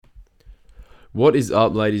What is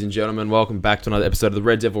up, ladies and gentlemen? Welcome back to another episode of the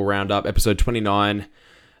Red Devil Roundup, episode 29.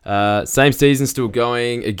 Same season, still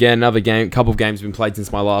going. Again, another couple of games have been played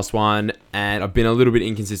since my last one, and I've been a little bit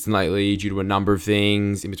inconsistent lately due to a number of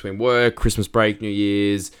things in between work, Christmas break, New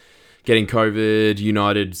Year's, getting COVID,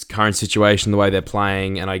 United's current situation, the way they're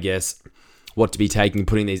playing, and I guess what to be taking,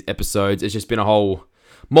 putting these episodes. It's just been a whole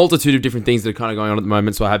multitude of different things that are kind of going on at the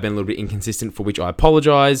moment, so I have been a little bit inconsistent, for which I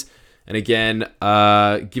apologize. And again,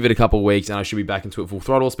 give it a couple of weeks and I should be back into it full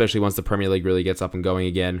throttle, especially once the Premier League really gets up and going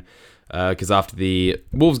again. Because after the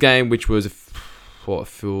Wolves game, which was,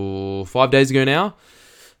 5 days ago now?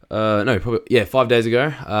 5 days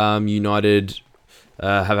ago. United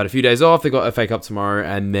have had a few days off. They got FA Cup tomorrow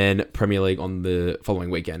and then Premier League on the following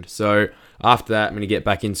weekend. So after that, I'm going to get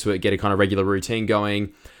back into it, get a kind of regular routine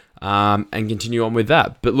going, and continue on with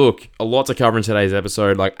that. But look, a lot to cover in today's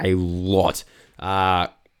episode, like a lot.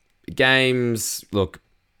 Games, look,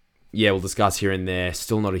 we'll discuss here and there.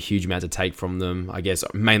 Still not a huge amount to take from them. I guess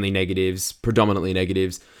mainly negatives, predominantly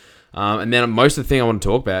negatives. And then most of the thing I want to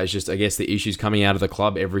talk about is just, I guess, the issues coming out of the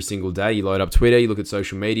club every single day. You load up Twitter, you look at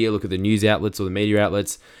social media, look at the news outlets or the media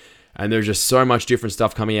outlets, and there's just so much different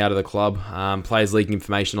stuff coming out of the club. Players leaking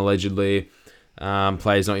information allegedly,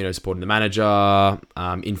 players not, supporting the manager,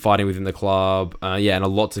 infighting within the club, and a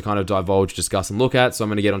lot to kind of divulge, discuss, and look at. So I'm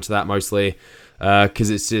going to get onto that mostly. Because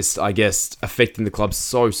it's just, I guess, affecting the club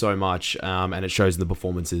so much, and it shows in the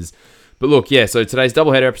performances. But look, so today's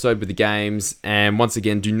doubleheader episode with the games, and once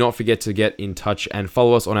again, do not forget to get in touch and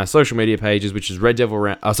follow us on our social media pages, which is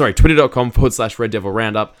twitter.com/Red Devil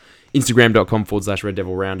Roundup, Instagram.com/Red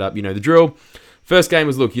Devil Roundup. You know the drill. First game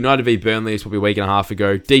was, United v Burnley. It's probably a week and a half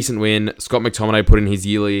ago. Decent win. Scott McTominay put in his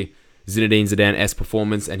yearly Zinedine Zidane-esque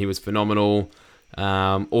performance, and he was phenomenal.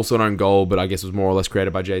 Also an own goal, but I guess was more or less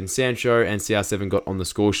created by Jadon Sancho, and CR7 got on the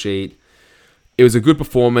score sheet. It was a good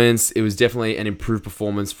performance. It was definitely an improved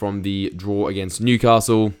performance from the draw against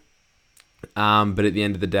Newcastle. But at the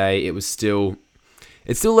end of the day, it still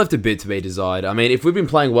left a bit to be desired. I mean, if we've been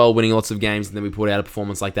playing well, winning lots of games, and then we put out a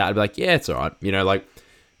performance like that, I'd be like, yeah, it's alright.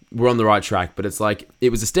 We're on the right track. But it's like, it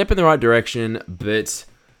was a step in the right direction, but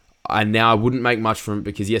I wouldn't make much from it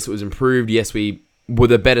because yes, it was improved. Yes, we were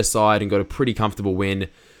the better side and got a pretty comfortable win.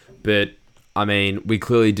 But, I mean, we're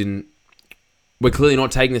clearly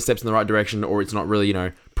not taking the steps in the right direction, or it's not really,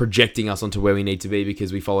 projecting us onto where we need to be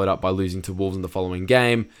because we followed up by losing to Wolves in the following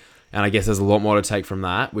game. And I guess there's a lot more to take from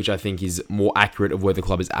that, which I think is more accurate of where the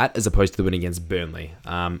club is at as opposed to the win against Burnley.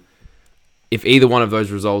 If either one of those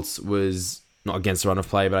results was not against the run of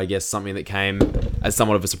play, but I guess something that came as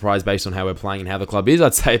somewhat of a surprise based on how we're playing and how the club is,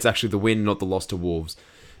 I'd say it's actually the win, not the loss to Wolves.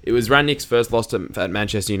 It was Rant's first loss at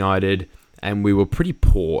Manchester United, and we were pretty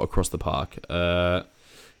poor across the park. I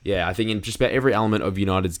think in just about every element of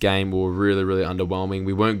United's game, we were really, really underwhelming.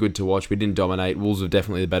 We weren't good to watch. We didn't dominate. Wolves were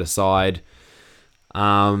definitely the better side.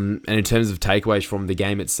 And in terms of takeaways from the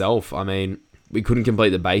game itself, I mean, we couldn't complete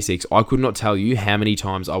the basics. I could not tell you how many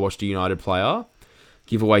times I watched a United player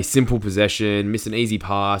give away simple possession, miss an easy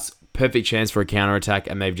pass, perfect chance for a counter-attack,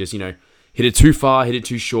 and they've just, hit it too far, hit it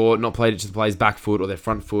too short, not played it to the player's back foot or their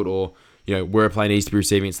front foot, or, where a player needs to be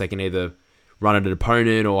receiving it so they can either run at an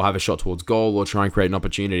opponent or have a shot towards goal or try and create an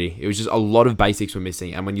opportunity. It was just a lot of basics were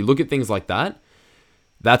missing. And when you look at things like that,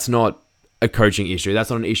 that's not a coaching issue. That's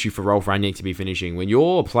not an issue for Rolf Rangnick to be finishing. When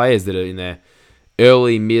you're players that are in their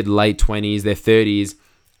early, mid, late 20s, their 30s,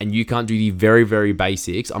 and you can't do the very, very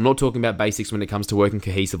basics. I'm not talking about basics when it comes to working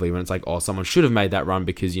cohesively, when it's like, someone should have made that run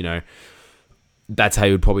because, that's how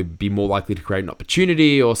you would probably be more likely to create an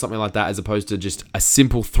opportunity or something like that, as opposed to just a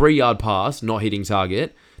simple 3-yard pass, not hitting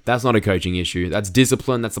target. That's not a coaching issue. That's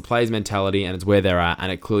discipline. That's the player's mentality, and it's where they're at.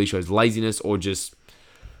 And it clearly shows laziness or just,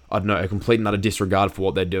 a complete and utter disregard for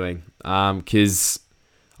what they're doing. Because,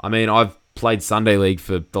 I've played Sunday League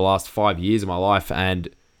for the last 5 years of my life, and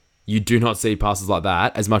you do not see passes like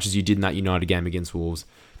that as much as you did in that United game against Wolves.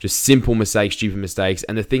 Just simple mistakes, stupid mistakes.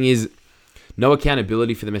 And the thing is, no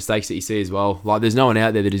accountability for the mistakes that you see as well. Like, there's no one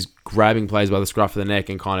out there that is grabbing players by the scruff of the neck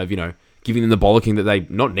and kind of, giving them the bollocking that they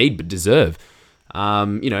not need but deserve.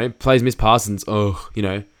 Players miss passes.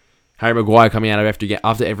 Harry Maguire coming out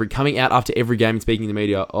after every game and speaking to the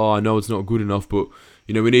media. I know it's not good enough, but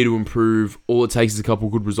we need to improve. All it takes is a couple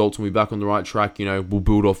of good results and we're back on the right track. We'll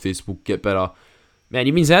build off this. We'll get better. Man,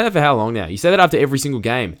 you've been saying that for how long now? You say that after every single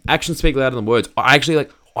game. Actions speak louder than words. I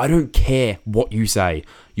don't care what you say.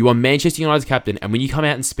 You are Manchester United's captain, and when you come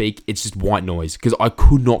out and speak, it's just white noise. Because I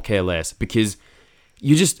could not care less. Because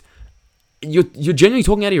you're genuinely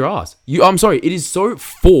talking out of your ass. I'm sorry, it is so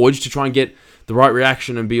forged to try and get the right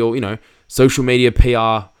reaction and be all, social media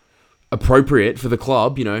PR appropriate for the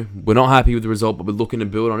club. We're not happy with the result, but we're looking to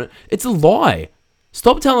build on it. It's a lie.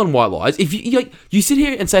 Stop telling white lies. If you sit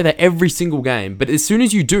here and say that every single game, but as soon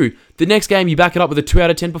as you do, the next game you back it up with a 2 out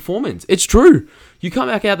of 10 performance. It's true. You come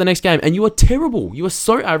back out the next game and you are terrible. You are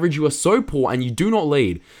so average, you are so poor, and you do not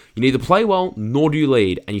lead. You neither play well, nor do you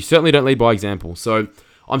lead, and you certainly don't lead by example. So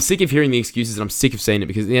I'm sick of hearing the excuses, and I'm sick of seeing it,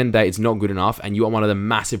 because at the end of the day, it's not good enough, and you are one of the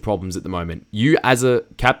massive problems at the moment. You as a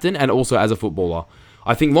captain and also as a footballer.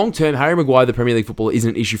 I think long-term, Harry Maguire, the Premier League footballer, isn't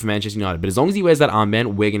an issue for Manchester United. But as long as he wears that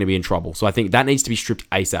armband, we're going to be in trouble. So I think that needs to be stripped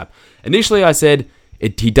ASAP. Initially, I said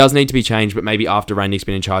he does need to be changed, but maybe after Rangnick's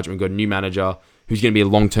been in charge and we've got a new manager who's going to be a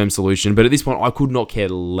long-term solution. But at this point, I could not care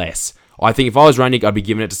less. I think if I was Rangnick, I'd be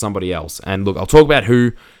giving it to somebody else. And look, I'll talk about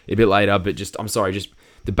who a bit later, but just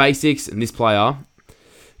the basics and this player,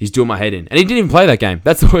 he's doing my head in. And he didn't even play that game.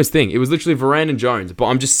 That's the worst thing. It was literally Varane and Jones. But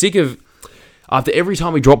I'm just sick of... After every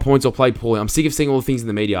time we drop points or play poorly, I'm sick of seeing all the things in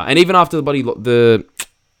the media. And even after the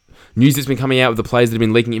news that's been coming out with the players that have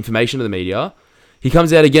been leaking information to the media, he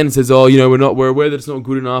comes out again and says, we're aware that it's not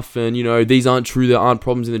good enough, and, these aren't true, there aren't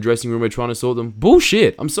problems in the dressing room, we're trying to sort them.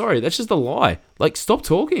 Bullshit. I'm sorry, that's just a lie. Stop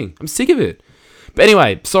talking. I'm sick of it. But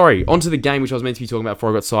anyway, sorry, on to the game, which I was meant to be talking about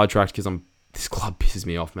before I got sidetracked, because this club pisses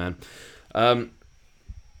me off, man.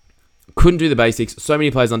 Couldn't do the basics. So many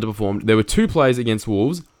players underperformed. There were 2 players against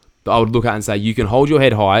Wolves that I would look at and say, you can hold your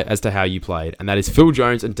head high as to how you played. And that is Phil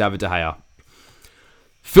Jones and David De Gea.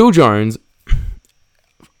 Phil Jones,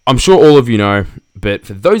 I'm sure all of you know, but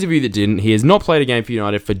for those of you that didn't, he has not played a game for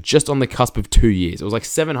United for just on the cusp of 2 years. It was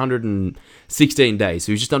 716 days.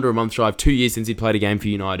 So he was just under a month shy of 2 years since he played a game for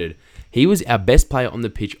United. He was our best player on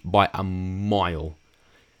the pitch by a mile.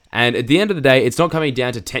 And at the end of the day, it's not coming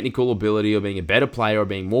down to technical ability or being a better player or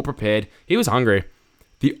being more prepared. He was hungry.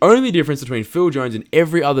 The only difference between Phil Jones and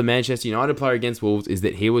every other Manchester United player against Wolves is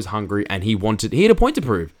that he was hungry and he had a point to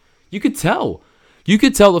prove. You could tell. You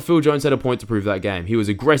could tell that Phil Jones had a point to prove that game. He was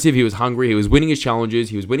aggressive, he was hungry, he was winning his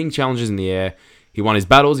challenges, he was winning challenges in the air, he won his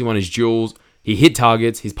battles, he won his duels, he hit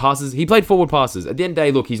targets, his passes, he played forward passes. At the end of the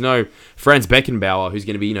day, look, he's no Franz Beckenbauer who's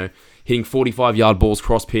going to be, hitting 45-yard balls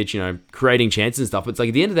cross pitch, creating chances and stuff. But it's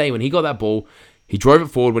at the end of the day, when he got that ball, he drove it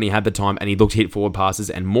forward when he had the time, and he looked to hit forward passes.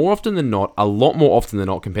 And more often than not, a lot more often than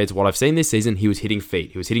not, compared to what I've seen this season, he was hitting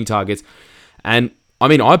feet. He was hitting targets. And,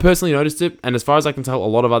 I personally noticed it. And as far as I can tell, a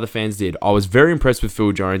lot of other fans did. I was very impressed with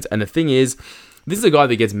Phil Jones. And the thing is, this is a guy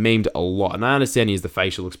that gets memed a lot. And I understand he has the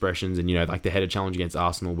facial expressions and, the header challenge against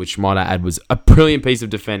Arsenal, which, might I add, was a brilliant piece of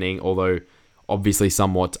defending, although obviously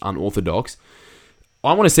somewhat unorthodox.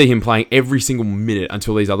 I want to see him playing every single minute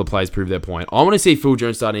until these other players prove their point. I want to see Phil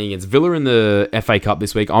Jones starting against Villa in the FA Cup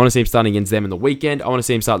this week. I want to see him starting against them in the weekend. I want to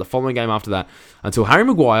see him start the following game after that. Until Harry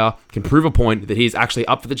Maguire can prove a point that he is actually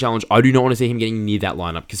up for the challenge, I do not want to see him getting near that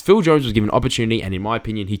lineup, because Phil Jones was given an opportunity, and in my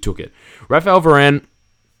opinion, he took it. Rafael Varane,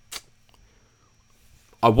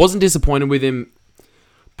 I wasn't disappointed with him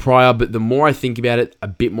prior, but the more I think about it, a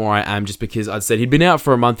bit more I am, just because I'd said he'd been out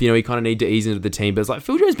for a month, he kind of need to ease into the team, but it's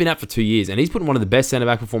Phil Jones has been out for 2 years, and he's put in one of the best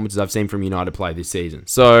centre-back performances I've seen from United play this season.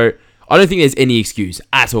 So, I don't think there's any excuse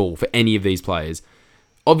at all for any of these players.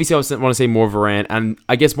 Obviously, I want to see more of Rant, and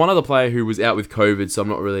I guess one other player who was out with COVID, so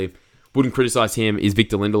wouldn't criticise him, is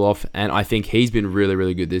Victor Lindelof, and I think he's been really,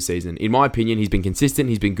 really good this season. In my opinion, he's been consistent,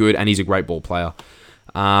 he's been good, and he's a great ball player.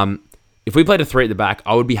 If we played a 3 at the back,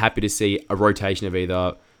 I would be happy to see a rotation of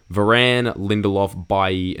either Varane, Lindelof,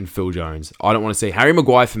 Bailly, and Phil Jones. I don't want to see... Harry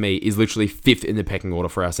Maguire, for me, is literally 5th in the pecking order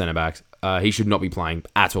for our centre-backs. He should not be playing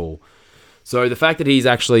at all. So the fact that he's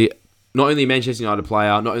actually not only a Manchester United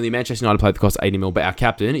player, not only a Manchester United player that costs 80 mil, but our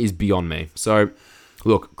captain, is beyond me. So,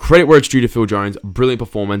 look, credit where it's due to Phil Jones. Brilliant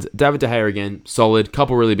performance. David De Gea again, solid.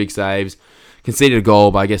 Couple really big saves. Conceded a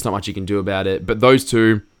goal, but I guess not much you can do about it. But those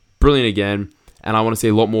two, brilliant again. And I want to see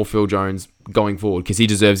a lot more Phil Jones going forward, because he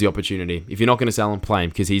deserves the opportunity. If you're not going to sell him, play him,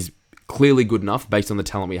 because he's clearly good enough based on the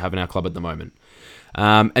talent we have in our club at the moment.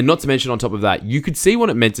 And not to mention, on top of that, you could see what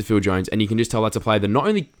it meant to Phil Jones, and you can just tell that's a player that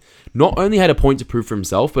not only had a point to prove for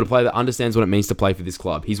himself, but a player that understands what it means to play for this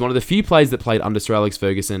club. He's one of the few players that played under Sir Alex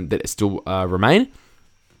Ferguson that still remain.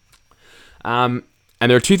 And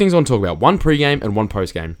there are 2 things I want to talk about. One pre-game and one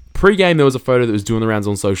post-game. Pre-game, there was a photo that was doing the rounds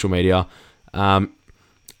on social media.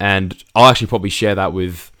 And I'll actually probably share that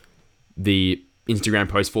with the Instagram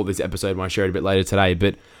post for this episode when I share it a bit later today.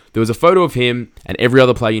 But there was a photo of him and every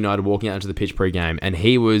other player United walking out into the pitch pre-game. And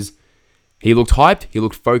he looked hyped, he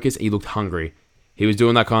looked focused, he looked hungry. He was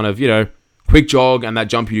doing that kind of, quick jog and that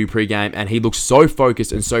jump you do pre-game. And he looked so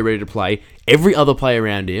focused and so ready to play. Every other player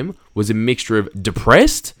around him was a mixture of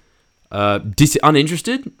depressed,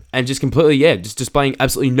 uninterested, and just completely, just displaying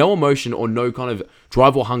absolutely no emotion or no kind of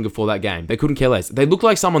drive or hunger for that game. They couldn't care less. They looked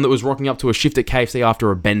like someone that was rocking up to a shift at KFC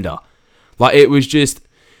after a bender. Like, it was just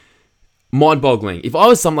mind-boggling. If I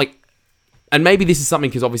was and maybe this is something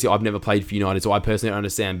because obviously I've never played for United, so I personally don't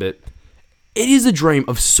understand, but it is a dream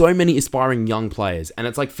of so many aspiring young players. And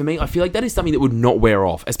it's like, for me, I feel like that is something that would not wear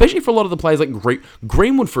off, especially for a lot of the players like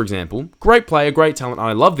Greenwood, for example. Great player, great talent.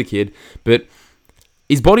 I love the kid, but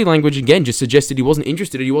his body language, again, just suggested he wasn't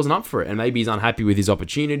interested, he wasn't up for it. And maybe he's unhappy with his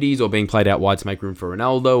opportunities or being played out wide to make room for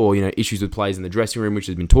Ronaldo, or, issues with players in the dressing room, which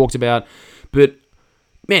has been talked about. But,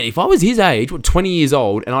 man, if I was his age, 20 years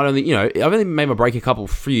old, and I've only made my break a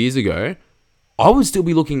few years ago, I would still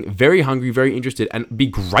be looking very hungry, very interested, and be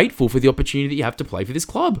grateful for the opportunity that you have to play for this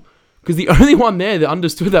club. Because the only one there that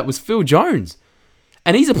understood that was Phil Jones.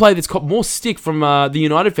 And he's a player that's got more stick from the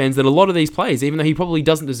United fans than a lot of these players, even though he probably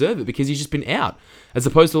doesn't deserve it because he's just been out. As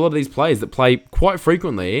opposed to a lot of these players that play quite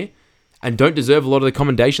frequently and don't deserve a lot of the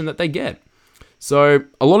commendation that they get. So,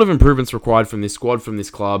 a lot of improvements required from this squad, from this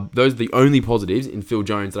club. Those are the only positives in Phil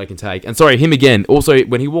Jones that I can take. And sorry, him again. Also,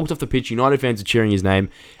 when he walked off the pitch, United fans are cheering his name,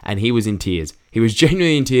 and he was in tears. He was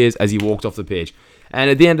genuinely in tears as he walked off the pitch. And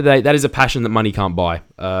at the end of the day, that is a passion that money can't buy.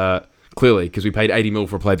 Clearly, because we paid 80 mil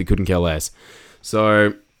for a player that couldn't care less.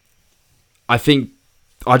 So, I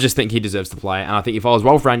just think he deserves to play. And I think if I was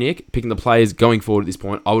Rolf Rangnick, picking the players going forward at this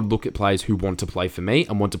point, I would look at players who want to play for me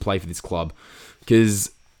and want to play for this club.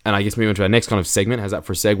 Because, and I guess moving on to our next kind of segment, how's that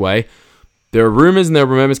for a segue? There are rumours and there are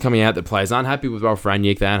rumors coming out that players aren't happy with Rolf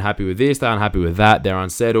Rangnick, they aren't happy with this, they aren't happy with that, they're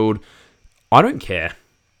unsettled. I don't care.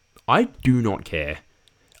 I do not care.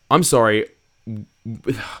 I'm sorry.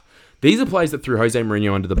 These are players that threw Jose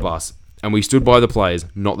Mourinho under the bus. And we stood by the players,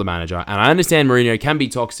 not the manager. And I understand Mourinho can be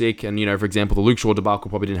toxic. And, for example, the Luke Shaw debacle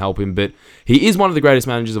probably didn't help him. But he is one of the greatest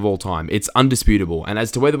managers of all time. It's undisputable. And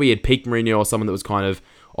as to whether we had peaked Mourinho or someone that was kind of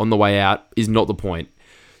on the way out is not the point.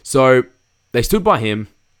 So they stood by him.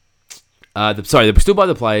 They stood by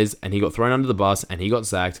the players. And he got thrown under the bus. And he got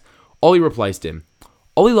sacked. Ollie replaced him.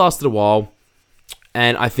 Ollie lasted a while.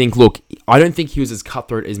 And I think, I don't think he was as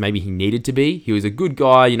cutthroat as maybe he needed to be. He was a good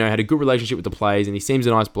guy, had a good relationship with the players, and he seems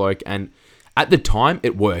a nice bloke. And at the time,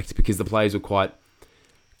 it worked because the players were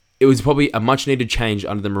it was probably a much-needed change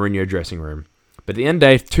under the Mourinho dressing room. But at the end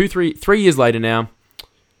of the day, 3 years later now,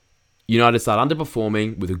 United start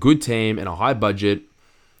underperforming with a good team and a high budget,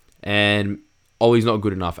 and Ollie's not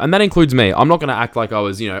good enough. And that includes me. I'm not going to act like I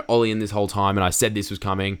was, Ollie in this whole time, and I said this was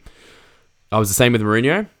coming. I was the same with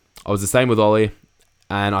Mourinho. I was the same with Ollie.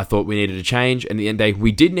 And I thought we needed a change. And at the end of the day,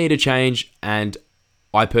 we did need a change. And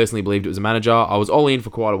I personally believed it was a manager. I was all in for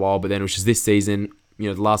quite a while. But then it was just this season,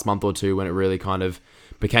 the last month or two, when it really kind of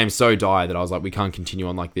became so dire that I was like, we can't continue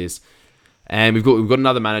on like this. And we've got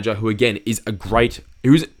another manager who, again, is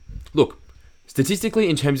statistically,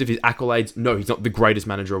 in terms of his accolades, no, he's not the greatest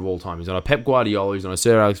manager of all time. He's not a Pep Guardiola. He's not a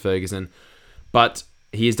Sir Alex Ferguson. But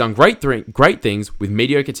he has done great things with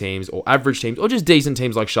mediocre teams or average teams or just decent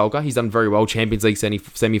teams like Schalke. He's done very well. Champions League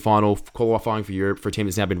semi-final, qualifying for Europe for a team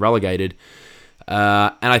that's now been relegated.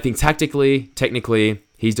 And I think technically,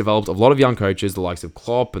 he's developed a lot of young coaches, the likes of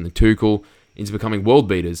Klopp and the Tuchel, into becoming world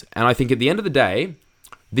beaters. And I think at the end of the day,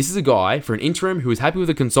 this is a guy for an interim who is happy with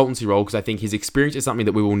a consultancy role because I think his experience is something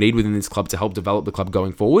that we will need within this club to help develop the club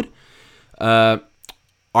going forward.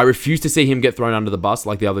 I refuse to see him get thrown under the bus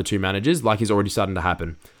like the other two managers, like is already starting to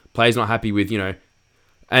happen. Players not happy with,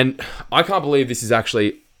 and I can't believe this is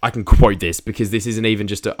actually, I can quote this because this isn't even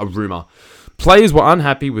just a rumor. Players were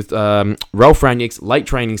unhappy with Ralph Rangnick's late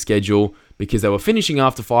training schedule because they were finishing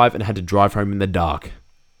after 5 and had to drive home in the dark.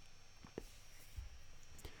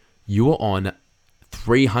 You are on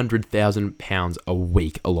 £300,000 a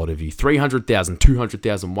week, a lot of you. 300,000,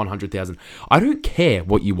 200,000, 100,000. I don't care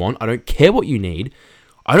what you want. I don't care what you need.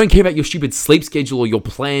 I don't care about your stupid sleep schedule or your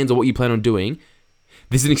plans or what you plan on doing.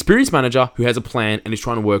 This is an experienced manager who has a plan and is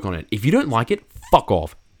trying to work on it. If you don't like it, fuck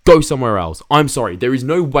off. Go somewhere else. I'm sorry. There is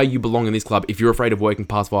no way you belong in this club if you're afraid of working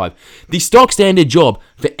past 5. The stock standard job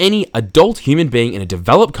for any adult human being in a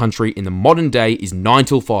developed country in the modern day is 9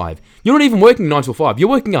 till 5. You're not even working 9 till 5. You're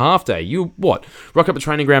working a half day. You, rock up the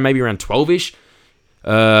training ground maybe around 12-ish.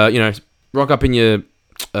 Rock up in your...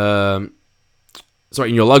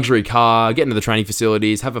 in your luxury car, get into the training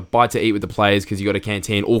facilities, have a bite to eat with the players because you got a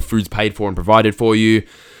canteen, all food's paid for and provided for you.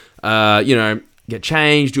 Get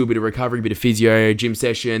changed, do a bit of recovery, a bit of physio, gym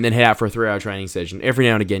session, then head out for a 3-hour training session. Every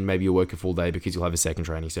now and again, maybe you'll work a full day because you'll have a second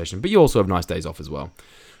training session, but you also have nice days off as well.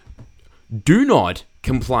 Do not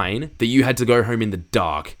complain that you had to go home in the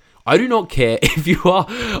dark I do not care if you are.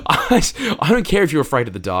 I don't care if you're afraid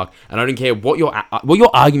of the dark, and I don't care what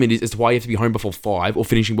your argument is as to why you have to be home before 5 or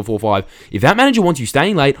finishing before 5. If that manager wants you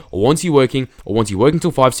staying late, or wants you working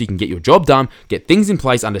till 5 so you can get your job done, get things in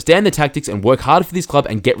place, understand the tactics, and work hard for this club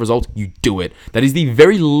and get results, you do it. That is the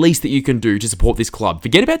very least that you can do to support this club.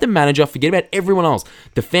 Forget about the manager. Forget about everyone else.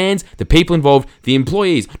 The fans, the people involved, the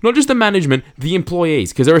employees, not just the management, the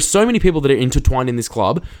employees, because there are so many people that are intertwined in this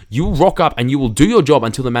club. You will rock up and you will do your job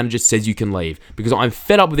until the manager says you can leave, because I'm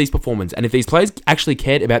fed up with these performances. And if these players actually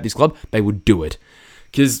cared about this club, they would do it.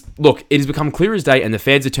 Because, look, it has become clear as day, and the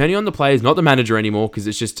fans are turning on the players, not the manager anymore, because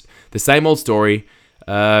it's just the same old story.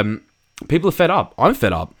 People are fed up. I'm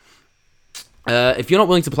fed up. If you're not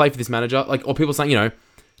willing to play for this manager, or people saying,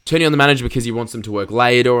 turning on the manager because he wants them to work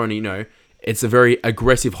later, or, it's a very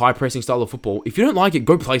aggressive, high-pressing style of football. If you don't like it,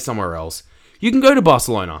 go play somewhere else. You can go to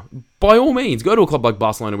Barcelona. By all means, go to a club like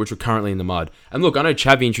Barcelona, which are currently in the mud. And look, I know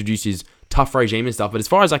Xavi introduced his tough regime and stuff, but as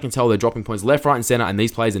far as I can tell, they're dropping points left, right, and centre, and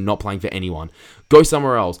these players are not playing for anyone. Go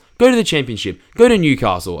somewhere else. Go to the Championship. Go to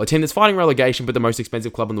Newcastle, a team that's fighting relegation, but the most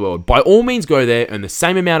expensive club in the world. By all means, go there, earn the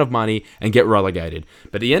same amount of money, and get relegated.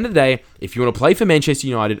 But at the end of the day, if you want to play for Manchester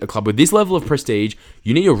United, a club with this level of prestige,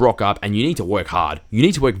 you need to rock up, and you need to work hard. You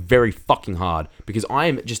need to work very fucking hard, because I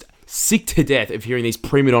am just sick to death of hearing these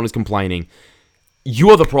prima donnas complaining.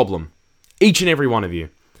 You are the problem. Each and every one of you.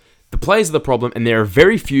 The players are the problem, and there are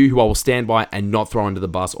very few who I will stand by and not throw under the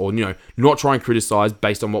bus, or, not try and criticize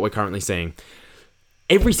based on what we're currently seeing.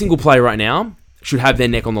 Every single player right now should have their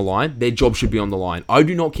neck on the line. Their job should be on the line. I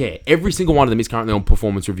do not care. Every single one of them is currently on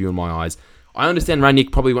performance review in my eyes. I understand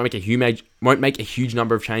Rangnick probably won't make a huge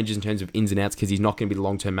number of changes in terms of ins and outs because he's not going to be the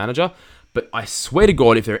long-term manager. But I swear to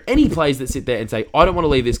God, if there are any players that sit there and say, I don't want to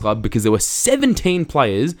leave this club, because there were 17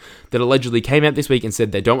 players that allegedly came out this week and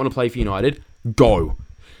said they don't want to play for United, go.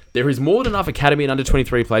 There is more than enough academy and under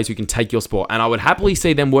 23 players who can take your spot, and I would happily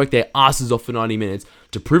see them work their asses off for 90 minutes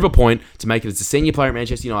to prove a point, to make it as a senior player at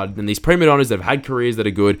Manchester United, than these prima donnas that have had careers that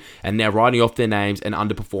are good and now writing off their names and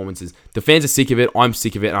underperformances. The fans are sick of it, I'm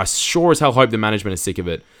sick of it, and I sure as hell hope the management is sick of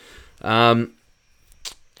it.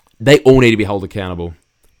 They all need to be held accountable.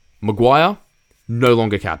 Maguire, no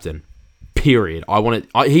longer captain. Period.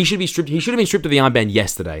 He should be stripped. He should have been stripped of the armband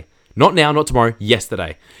yesterday. Not now, not tomorrow,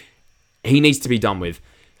 yesterday. He needs to be done with.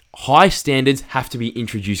 High standards have to be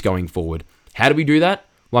introduced going forward. How do we do that?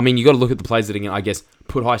 Well, you got to look at the players that are going to,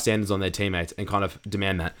 put high standards on their teammates and kind of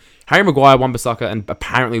demand that. Harry Maguire, Wan-Bissaka, and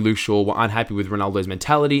apparently Luke Shaw were unhappy with Ronaldo's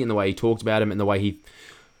mentality and the way he talked about him and the way he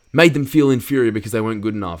made them feel inferior because they weren't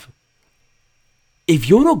good enough. If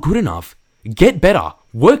you're not good enough, get better.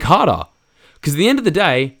 Work harder. Because at the end of the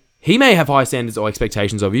day, he may have high standards or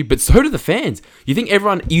expectations of you, but so do the fans. You think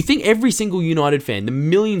every single United fan, the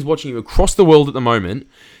millions watching you across the world at the moment,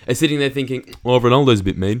 are sitting there thinking, Ronaldo's a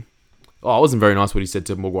bit mean. Oh, it wasn't very nice what he said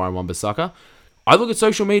to Maguire and Wan-Bissaka. I look at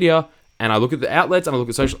social media, and I look at the outlets, and I look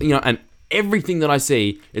at social, and everything that I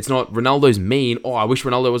see, it's not Ronaldo's mean, I wish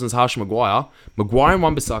Ronaldo wasn't as harsh as Maguire. Maguire and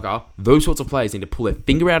Wan-Bissaka, those sorts of players need to pull their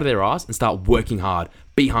finger out of their ass and start working hard.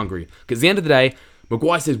 Be hungry. Because at the end of the day,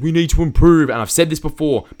 Maguire says, we need to improve, and I've said this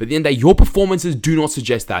before, but at the end of the day, your performances do not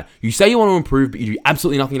suggest that. You say you want to improve, but you do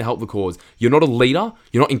absolutely nothing to help the cause. You're not a leader.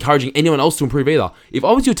 You're not encouraging anyone else to improve either. If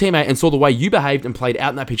I was your teammate and saw the way you behaved and played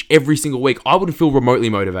out in that pitch every single week, I wouldn't feel remotely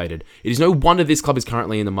motivated. It is no wonder this club is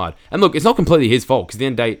currently in the mud. And look, it's not completely his fault, because at the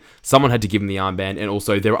end of the day, someone had to give him the armband, and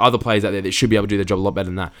also there are other players out there that should be able to do their job a lot better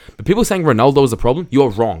than that. But people saying Ronaldo is a problem, you're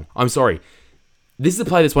wrong. I'm sorry. This is a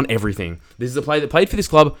player that's won everything. This is a player that played for this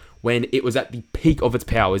club when it was at the peak of its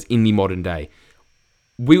powers in the modern day.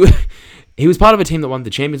 He was part of a team that won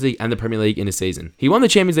the Champions League and the Premier League in a season. He won the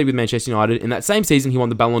Champions League with Manchester United. In that same season, he won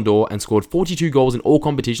the Ballon d'Or and scored 42 goals in all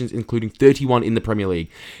competitions, including 31 in the Premier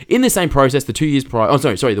League. In the same process,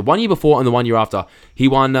 the 1 year before and the 1 year after, he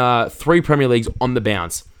won 3 Premier Leagues on the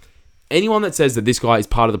bounce. Anyone that says that this guy is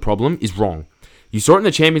part of the problem is wrong. You saw it in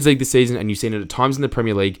the Champions League this season, and you've seen it at times in the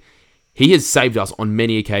Premier League. He has saved us on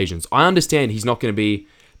many occasions. I understand he's not going to be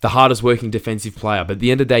the hardest working defensive player, but at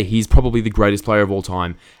the end of the day, he's probably the greatest player of all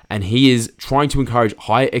time, and he is trying to encourage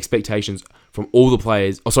higher expectations from all the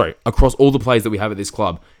players, across all the players that we have at this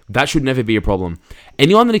club. That should never be a problem.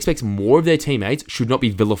 Anyone that expects more of their teammates should not be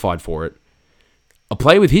vilified for it. A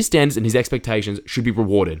player with his standards and his expectations should be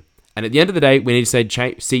rewarded. And at the end of the day, we need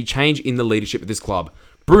to see change in the leadership of this club.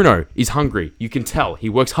 Bruno is hungry. You can tell. He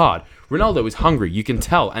works hard. Ronaldo is hungry. You can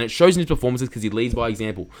tell. And it shows in his performances because he leads by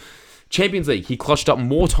example. Champions League, he clutched up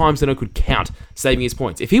more times than I could count, saving his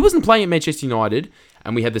points. If he wasn't playing at Manchester United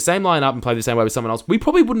and we had the same lineup and played the same way with someone else, we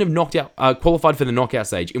probably wouldn't have qualified for the knockout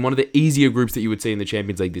stage in one of the easier groups that you would see in the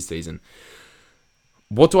Champions League this season.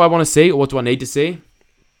 What do I want to see, or what do I need to see?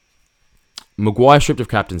 Maguire stripped of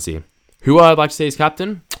captaincy. Who I'd like to see as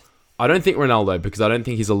captain? I don't think Ronaldo, because I don't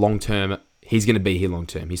think he's going to be here long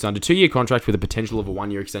term. He signed a 2-year contract with a potential of a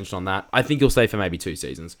 1-year extension on that. I think he'll stay for maybe 2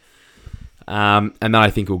 seasons. And then I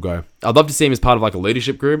think he'll go. I'd love to see him as part of like a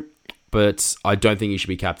leadership group, but I don't think he should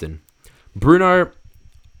be captain. Bruno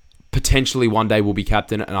potentially one day will be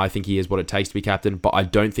captain, and I think he is what it takes to be captain, but I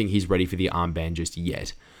don't think he's ready for the armband just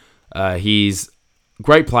yet. He's a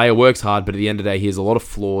great player, works hard, but at the end of the day, he has a lot of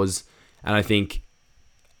flaws, and I think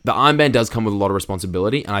the armband does come with a lot of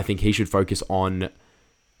responsibility, and I think he should focus on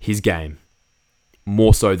his game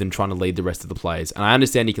more so than trying to lead the rest of the players. And I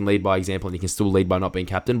understand he can lead by example and he can still lead by not being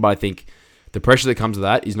captain, but I think the pressure that comes with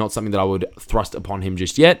that is not something that I would thrust upon him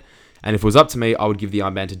just yet. And if it was up to me, I would give the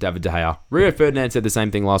armband to David De Gea. Rio Ferdinand said the same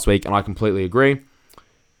thing last week, and I completely agree.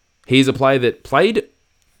 He's a player that played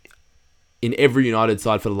in every United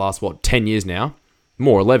side for the last, 10 years now?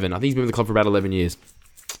 More, 11. I think he's been with the club for about 11 years.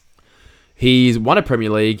 He's won a Premier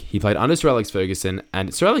League. He played under Sir Alex Ferguson.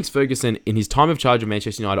 And Sir Alex Ferguson, in his time of charge of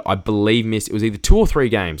Manchester United, I believe missed, it was either 2 or 3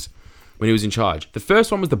 games when he was in charge. The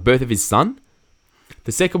first one was the birth of his son.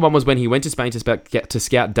 The second one was when he went to Spain to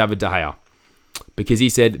scout David De Gea, because he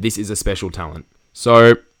said this is a special talent.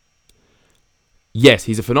 So, yes,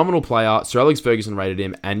 he's a phenomenal player. Sir Alex Ferguson rated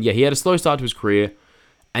him. And yeah, he had a slow start to his career,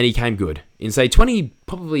 and he came good. In, say, 13,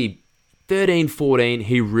 14,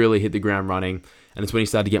 he really hit the ground running. And it's when he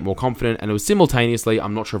started to get more confident. And it was simultaneously,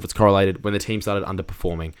 I'm not sure if it's correlated, when the team started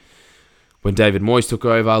underperforming. When David Moyes took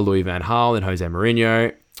over, Louis van Gaal and Jose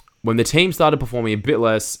Mourinho. When the team started performing a bit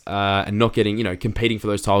less and not getting, competing for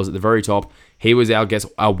those titles at the very top, he was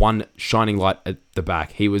our one shining light at the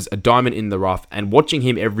back. He was a diamond in the rough. And watching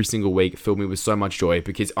him every single week filled me with so much joy,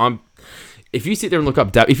 because if you sit there and look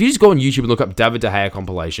up, if you just go on YouTube and look up David De Gea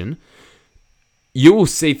compilation, you will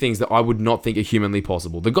see things that I would not think are humanly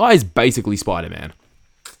possible. The guy is basically Spider-Man.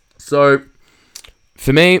 So,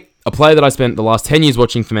 for me, a player that I spent the last 10 years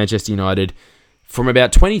watching for Manchester United, from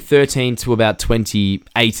about 2013 to about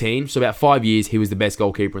 2018, so about 5 years, he was the best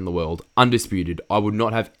goalkeeper in the world. Undisputed. I would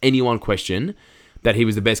not have anyone question that he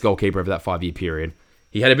was the best goalkeeper of that 5-year period.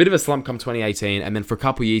 He had a bit of a slump come 2018, and then for a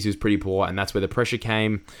couple of years, he was pretty poor, and that's where the pressure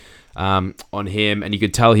came on him, and you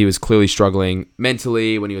could tell he was clearly struggling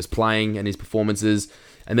mentally when he was playing and his performances.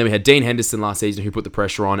 And then we had Dean Henderson last season who put the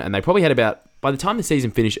pressure on, and they probably had about, by the time the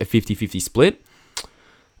season finished, a 50-50 split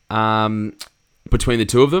between the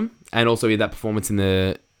two of them. And also he had that performance in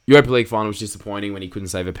the Europa League final, which was disappointing when he couldn't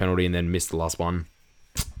save a penalty and then missed the last one.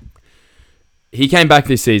 He came back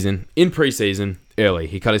this season, in pre-season, early.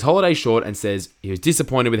 He cut his holiday short and says he was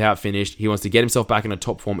disappointed with how it finished. He wants to get himself back in a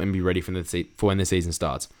top form and be ready for when the season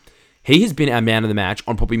starts. He has been our man of the match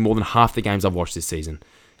on probably more than half the games I've watched this season.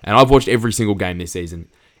 And I've watched every single game this season.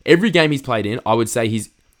 Every game he's played in, I would say he's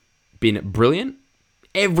been brilliant.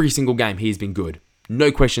 Every single game he has been good. No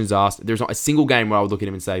questions asked. There's not a single game where I would look at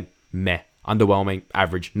him and say, meh, underwhelming,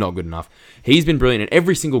 average, not good enough. He's been brilliant in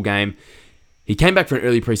every single game. He came back for an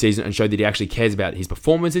early preseason and showed that he actually cares about his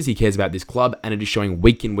performances, he cares about this club, and it is showing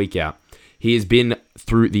week in, week out. He has been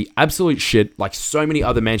through the absolute shit like so many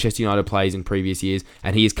other Manchester United players in previous years,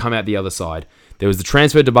 and he has come out the other side. There was the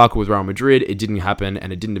transfer debacle with Real Madrid. It didn't happen,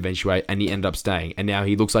 and it didn't eventuate, and he ended up staying. And now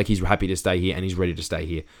he looks like he's happy to stay here, and he's ready to stay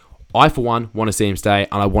here. I, for one, want to see him stay,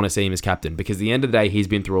 and I want to see him as captain, because at the end of the day, he's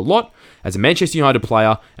been through a lot as a Manchester United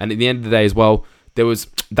player, and at the end of the day as well, there was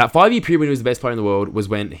that 5-year period when he was the best player in the world was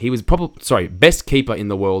when he was best keeper in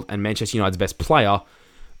the world and Manchester United's best player.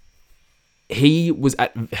 He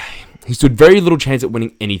stood very little chance at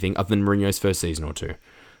winning anything other than Mourinho's first season or two.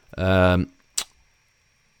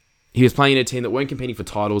 He was playing in a team that weren't competing for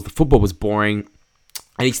titles. The football was boring.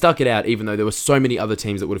 And he stuck it out even though there were so many other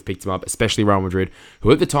teams that would have picked him up, especially Real Madrid,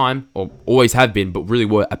 who at the time, or always have been, but really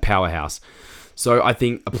were a powerhouse. So I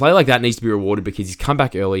think a player like that needs to be rewarded because he's come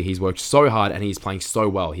back early, he's worked so hard, and he's playing so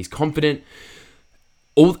well. He's confident.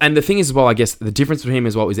 And the thing is as well, I guess, the difference between him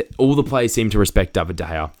as well is that all the players seem to respect David De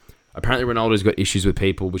Gea. Apparently Ronaldo's got issues with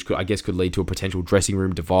people, which could lead to a potential dressing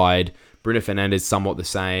room divide. Bruno Fernandes, somewhat the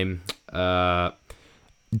same.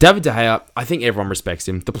 David De Gea, I think everyone respects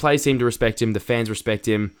him. The players seem to respect him. The fans respect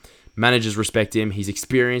him. Managers respect him. He's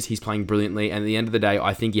experienced. He's playing brilliantly. And at the end of the day,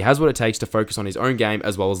 I think he has what it takes to focus on his own game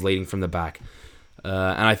as well as leading from the back.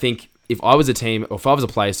 And I think if I was a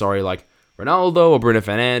player, like Ronaldo or Bruno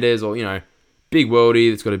Fernandes or, big worldie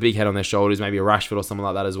that's got a big head on their shoulders, maybe a Rashford or someone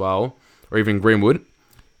like that as well, or even Greenwood.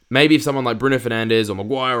 Maybe if someone like Bruno Fernandes or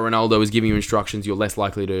Maguire or Ronaldo is giving you instructions, you're less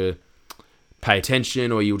likely to pay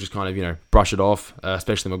attention, or you'll just kind of, brush it off,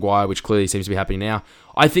 especially Maguire, which clearly seems to be happening now.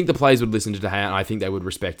 I think the players would listen to De Gea, and I think they would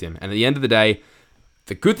respect him. And at the end of the day,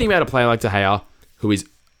 the good thing about a player like De Gea, who is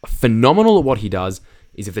phenomenal at what he does,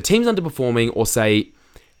 is if the team's underperforming or say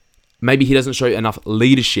maybe he doesn't show enough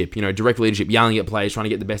leadership, direct leadership, yelling at players, trying to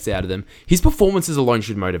get the best out of them, his performances alone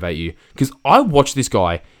should motivate you. Because I watch this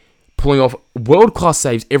guy pulling off world-class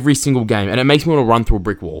saves every single game, and it makes me want to run through a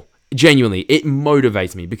brick wall. Genuinely, it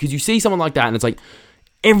motivates me because you see someone like that, and it's like,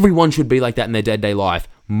 everyone should be like that in their day-to-day life.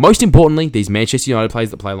 Most importantly, these Manchester United players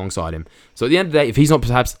that play alongside him. So at the end of the day, if he's not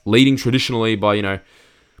perhaps leading traditionally by,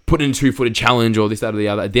 putting in a two-footed challenge or this, that, or the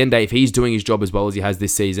other, at the end of the day, if he's doing his job as well as he has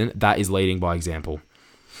this season, that is leading by example.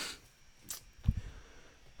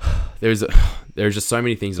 There's just so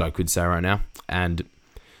many things that I could say right now, and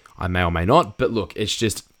I may or may not, but look, there's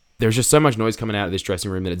just so much noise coming out of this dressing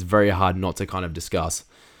room that it's very hard not to kind of discuss.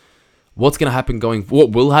 What will happen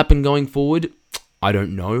going forward? I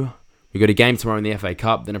don't know. We got a game tomorrow in the FA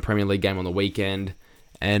Cup, then a Premier League game on the weekend,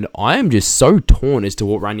 and I am just so torn as to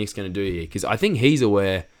what Rangnick's going to do here, because I think he's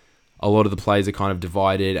aware a lot of the players are kind of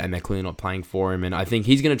divided and they're clearly not playing for him, and I think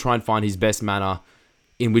he's going to try and find his best manner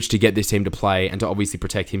in which to get this team to play and to obviously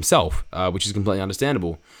protect himself, which is completely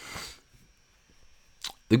understandable.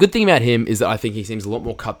 The good thing about him is that I think he seems a lot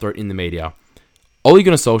more cutthroat in the media. Ole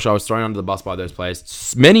Gunnar Solskjaer was thrown under the bus by those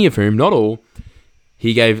players, many of whom, not all,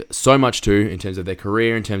 he gave so much to in terms of their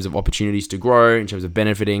career, in terms of opportunities to grow, in terms of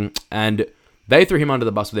benefiting, and they threw him under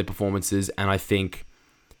the bus with their performances, and I think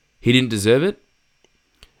he didn't deserve it.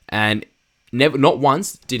 And not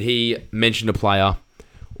once did he mention a player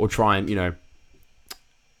or try and,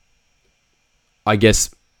 I guess,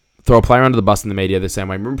 throw a player under the bus in the media the same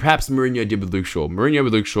way perhaps Mourinho did with Luke Shaw. Mourinho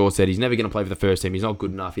with Luke Shaw said he's never going to play for the first team. He's not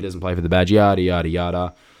good enough. He doesn't play for the badge, yada, yada,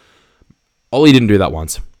 yada. Ole didn't do that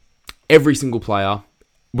once. Every single player,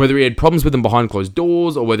 whether he had problems with them behind closed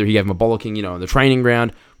doors or whether he gave them a bollocking, on the training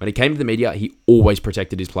ground, when it came to the media, he always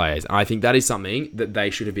protected his players. And I think that is something that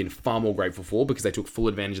they should have been far more grateful for because they took full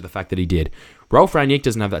advantage of the fact that he did. Ralf Rangnick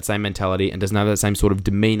doesn't have that same mentality and doesn't have that same sort of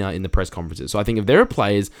demeanor in the press conferences. So I think if there are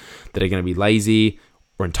players that are going to be lazy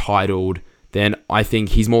or entitled, then I think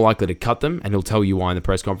he's more likely to cut them and he'll tell you why in the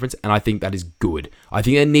press conference. And I think that is good. I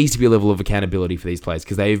think there needs to be a level of accountability for these players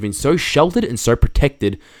because they have been so sheltered and so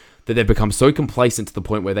protected that they've become so complacent to the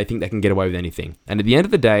point where they think they can get away with anything. And at the end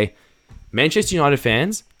of the day, Manchester United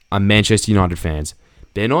fans are Manchester United fans.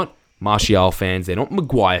 They're not Martial fans. They're not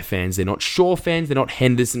Maguire fans. They're not Shaw fans. They're not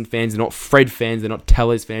Henderson fans. They're not Fred fans. They're not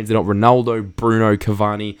Telles fans. They're not Ronaldo, Bruno,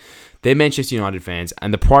 Cavani. They're Manchester United fans.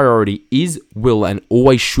 And the priority is, will, and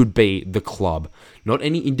always should be the club. Not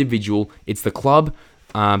any individual. It's the club,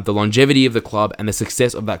 the longevity of the club, and the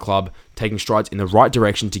success of that club taking strides in the right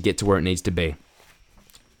direction to get to where it needs to be.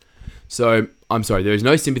 So, I'm sorry, there is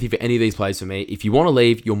no sympathy for any of these players for me. If you want to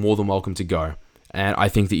leave, you're more than welcome to go. And I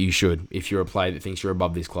think that you should, if you're a player that thinks you're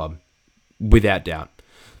above this club. Without doubt.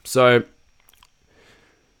 So,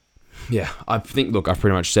 yeah, I think, look, I've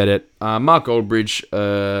pretty much said it. Mark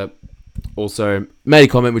Goldbridge also made a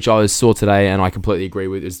comment which I saw today and I completely agree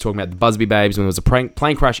with. It was talking about the Busby Babes when there was a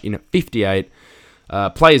plane crash in 58.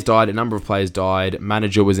 Players died, a number of players died,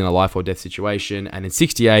 manager was in a life or death situation, and in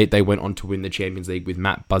 68 they went on to win the Champions League with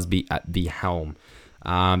Matt Busby at the helm.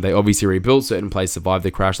 They obviously rebuilt, certain players survived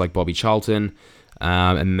the crash like Bobby Charlton,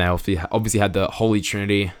 and they obviously had the Holy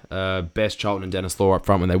Trinity, Best, Charlton and Dennis Law up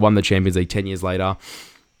front when they won the Champions League 10 years later.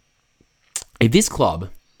 If this club,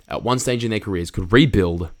 at one stage in their careers, could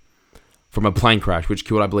rebuild from a plane crash, which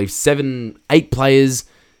killed, I believe, 8 players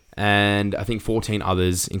and I think 14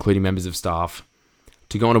 others, including members of staff,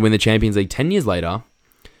 to go on to win the Champions League 10 years later,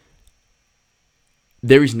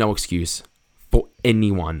 there is no excuse for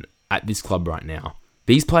anyone at this club right now.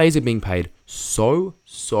 These players are being paid so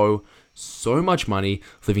much money,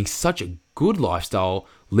 living such a good lifestyle,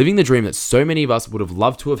 living the dream that so many of us would have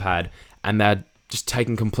loved to have had, and they're just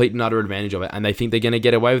taking complete and utter advantage of it, and they think they're going to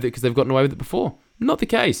get away with it because they've gotten away with it before. Not the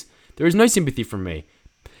case. There is no sympathy from me.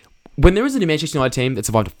 When there is a Manchester United team that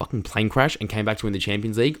survived a fucking plane crash and came back to win the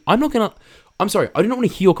Champions League, I'm sorry, I do not want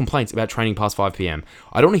to hear your complaints about training past 5 p.m.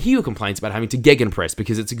 I don't want to hear your complaints about having to gegenpress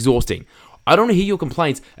because it's exhausting. I don't want to hear your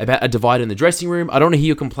complaints about a divide in the dressing room. I don't want to hear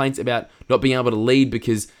your complaints about not being able to lead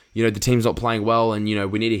because, the team's not playing well and,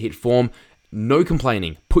 we need to hit form. No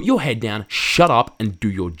complaining. Put your head down, shut up, and do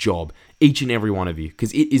your job. Each and every one of you.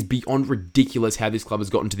 Because it is beyond ridiculous how this club has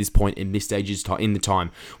gotten to this point in this stage in the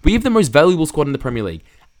time. We have the most valuable squad in the Premier League.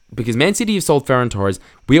 Because Man City have sold Ferran Torres,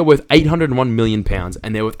 we are worth £801 million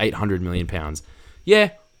and they're worth £800 million. Yeah,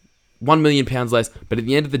 £1 million less, but at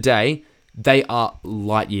the end of the day, they are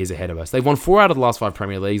light years ahead of us. They've won 4 out of the last 5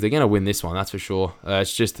 Premier Leagues. They're going to win this one, that's for sure.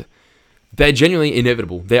 It's just, they're genuinely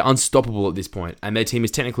inevitable. They're unstoppable at this point, and their team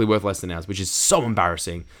is technically worth less than ours, which is so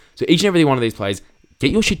embarrassing. So each and every one of these players,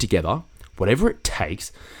 get your shit together, whatever it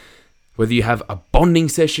takes. Whether you have a bonding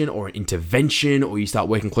session or an intervention, or you start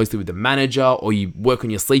working closely with the manager, or you work on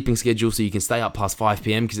your sleeping schedule so you can stay up past 5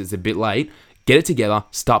 p.m. because it's a bit late, get it together,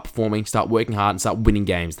 start performing, start working hard, and start winning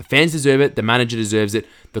games. The fans deserve it, the manager deserves it,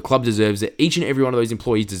 the club deserves it, each and every one of those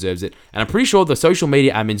employees deserves it, and I'm pretty sure the social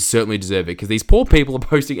media admins certainly deserve it, because these poor people are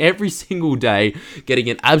posting every single day, getting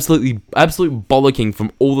an absolute bollocking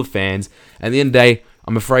from all the fans, and at the end of the day,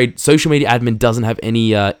 I'm afraid social media admin doesn't have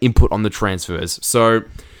any input on the transfers. So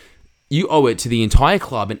you owe it to the entire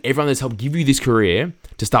club and everyone that's helped give you this career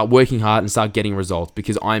to start working hard and start getting results,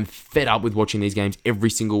 because I'm fed up with watching these games every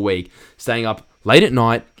single week, staying up late at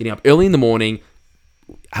night, getting up early in the morning,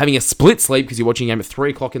 having a split sleep because you're watching a game at 3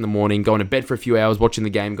 o'clock in the morning, going to bed for a few hours, watching the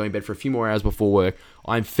game, going to bed for a few more hours before work.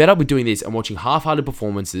 I'm fed up with doing this and watching half-hearted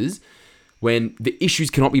performances when the issues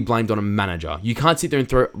cannot be blamed on a manager. You can't sit there and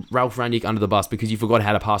throw Ralph Rangnick under the bus because you forgot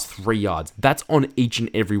how to pass 3 yards. That's on each and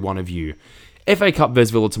every one of you. FA Cup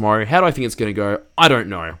vs Villa tomorrow. How do I think it's going to go? I don't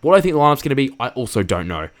know. What I think the lineup's going to be, I also don't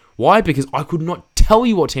know. Why? Because I could not tell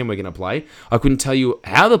you what team we're going to play. I couldn't tell you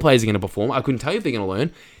how the players are going to perform. I couldn't tell you if they're going to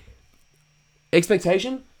learn.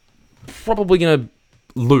 Expectation? Probably going to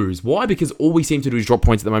lose. Why? Because all we seem to do is drop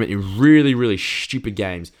points at the moment in really, really stupid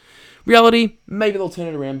games. Reality, maybe they'll turn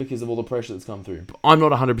it around because of all the pressure that's come through, but I'm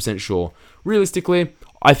not 100% sure. Realistically,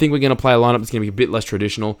 I think we're going to play a lineup that's going to be a bit less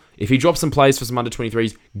traditional. If he drops some plays for some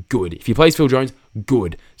under-23s, good. If he plays Phil Jones,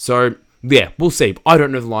 good. So, yeah, we'll see. I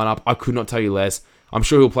don't know the lineup. I could not tell you less. I'm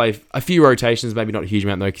sure he'll play a few rotations, maybe not a huge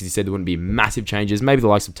amount though, because he said there wouldn't be massive changes. Maybe the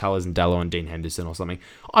likes of Tellers and Dallo and Dean Henderson or something.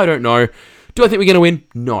 I don't know. Do I think we're going to win?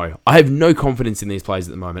 No. I have no confidence in these players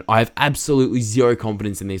at the moment. I have absolutely zero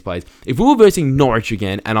confidence in these players. If we were versing Norwich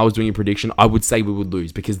again and I was doing a prediction, I would say we would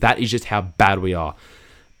lose, because that is just how bad we are.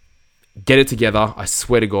 Get it together. I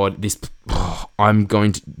swear to God, this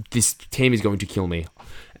team is going to kill me.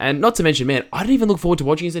 And not to mention, man, I don't even look forward to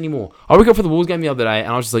watching this anymore. I woke up for the Wolves game the other day and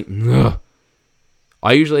I was just like, ugh.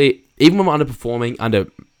 I usually, even when I'm underperforming under,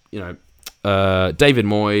 David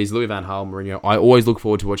Moyes, Louis van Gaal, Mourinho, I always look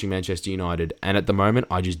forward to watching Manchester United, and at the moment,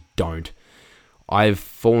 I just don't. I've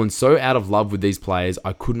fallen so out of love with these players,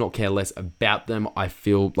 I could not care less about them. I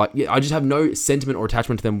feel like, I just have no sentiment or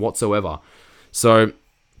attachment to them whatsoever. So,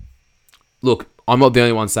 look, I'm not the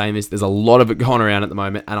only one saying this. There's a lot of it going around at the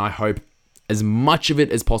moment, and I hope as much of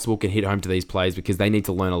it as possible can hit home to these players, because they need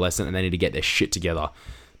to learn a lesson and they need to get their shit together.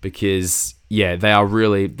 Because, yeah,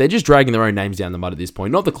 they're just dragging their own names down the mud at this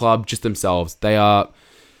point. Not the club, just themselves. They are,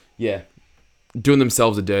 doing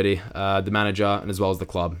themselves a dirty, the manager and as well as the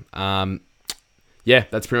club.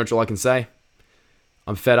 That's pretty much all I can say.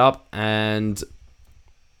 I'm fed up, and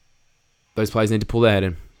those players need to pull their head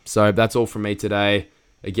in. So that's all from me today.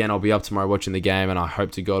 Again, I'll be up tomorrow watching the game, and I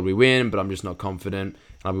hope to God we win, but I'm just not confident.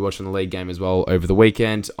 I'll be watching the league game as well over the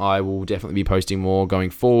weekend. I will definitely be posting more going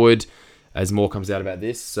forward as more comes out about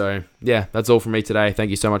this. So, yeah, that's all from me today.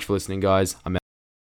 Thank you so much for listening, guys. I'm out.